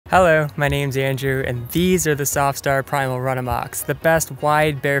Hello, my name's Andrew, and these are the softstar PRIMAL RUNAMOCs, the best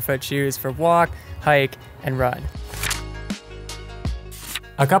wide barefoot shoes for walk, hike, and run.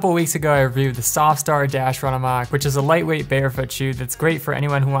 A couple weeks ago, I reviewed the softstar Dash RUNAMOC, which is a lightweight barefoot shoe that's great for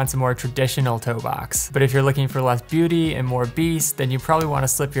anyone who wants a more traditional toe box. But if you're looking for less beauty and more beast, then you probably want to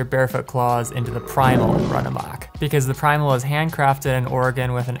slip your barefoot claws into the PRIMAL RUNAMOC. Because the PRIMAL is handcrafted in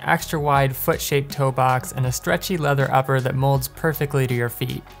Oregon with an extra wide foot-shaped toe box and a stretchy leather upper that molds perfectly to your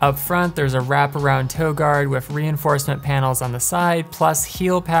feet. Up front, there's a wraparound toe guard with reinforcement panels on the side, plus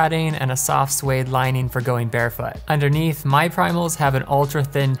heel padding and a soft suede lining for going barefoot. Underneath, my PRIMALs have an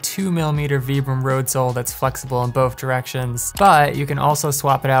ultra-thin 2mm Vibram road sole that's flexible in both directions, but you can also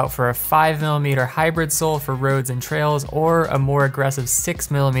swap it out for a 5mm hybrid sole for roads and trails, or a more aggressive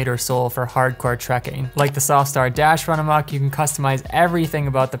 6mm sole for hardcore trekking. Like the softstar Dash RUNAMOC, you can customize everything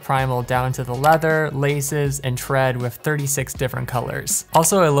about the PRIMAL down to the leather, laces, and tread with 36 different colors.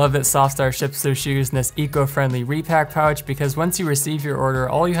 Also, I love that softstar ships their shoes in this eco-friendly repack pouch, because once you receive your order,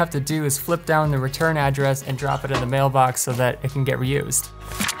 all you have to do is flip down the return address and drop it in the mailbox so that it can get reused.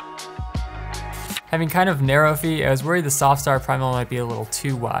 Having kind of narrow feet, I was worried the softstar PRIMAL might be a little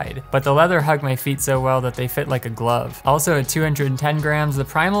too wide, but the leather hugged my feet so well that they fit like a glove. Also, at 210 grams, the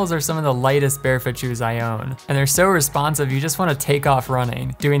PRIMALs are some of the lightest barefoot shoes I own, and they're so responsive you just want to take off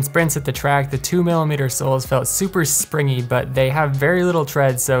running. Doing sprints at the track, the 2mm soles felt super springy, but they have very little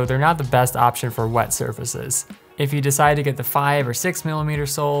tread, so they're not the best option for wet surfaces. If you decide to get the 5 or 6mm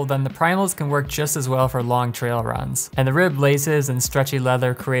sole, then the PRIMALs can work just as well for long trail runs. And the ribbed laces and stretchy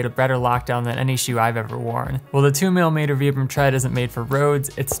leather create a better lockdown than any shoe I've ever worn. While the 2mm Vibram tread isn't made for roads,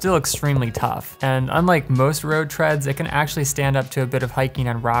 it's still extremely tough. And unlike most road treads, it can actually stand up to a bit of hiking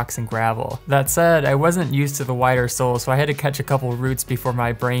on rocks and gravel. That said, I wasn't used to the wider sole, so I had to catch a couple roots before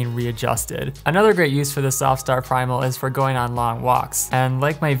my brain readjusted. Another great use for the softstar PRIMAL is for going on long walks. And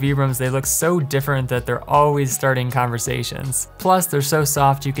like my Vibrams, they look so different that they're always starting conversations. Plus, they're so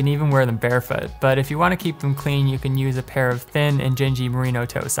soft you can even wear them barefoot, but if you want to keep them clean, you can use a pair of thin and gingy merino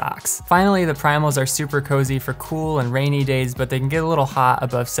toe socks. Finally, the PRIMALs are super cozy for cool and rainy days, but they can get a little hot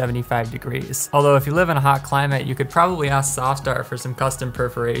above 75 degrees. Although if you live in a hot climate, you could probably ask softstar for some custom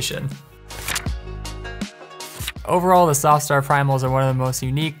perforation. Overall, the softstar PRIMALs are one of the most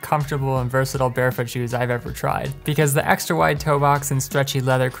unique, comfortable, and versatile barefoot shoes I've ever tried. Because the extra wide toe box and stretchy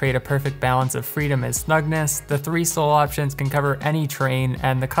leather create a perfect balance of freedom and snugness, the 3 sole options can cover any terrain,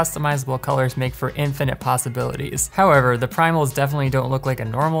 and the customizable colors make for infinite possibilities. However, the PRIMALs definitely don't look like a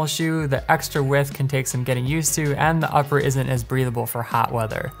normal shoe, the extra width can take some getting used to, and the upper isn't as breathable for hot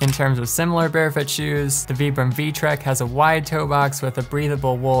weather. In terms of similar barefoot shoes, the Vibram V-Trek has a wide toe box with a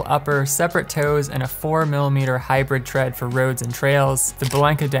breathable wool upper, separate toes, and a 4mm hybrid tread for roads and trails. The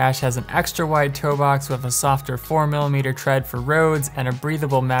Balenka Dash has an extra wide toe box with a softer 4mm tread for roads and a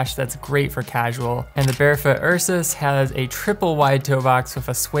breathable mesh that's great for casual. And the Barefoot Ursus has a triple wide toe box with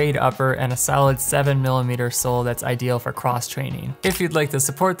a suede upper and a solid 7mm sole that's ideal for cross training. If you'd like to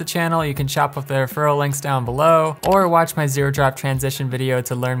support the channel, you can shop with the referral links down below, or watch my zero drop transition video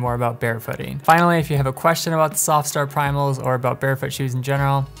to learn more about barefooting. Finally, if you have a question about the softstar PRIMALs or about barefoot shoes in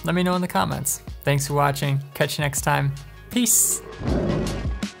general, let me know in the comments. Thanks for watching. Catch you next time. Peace.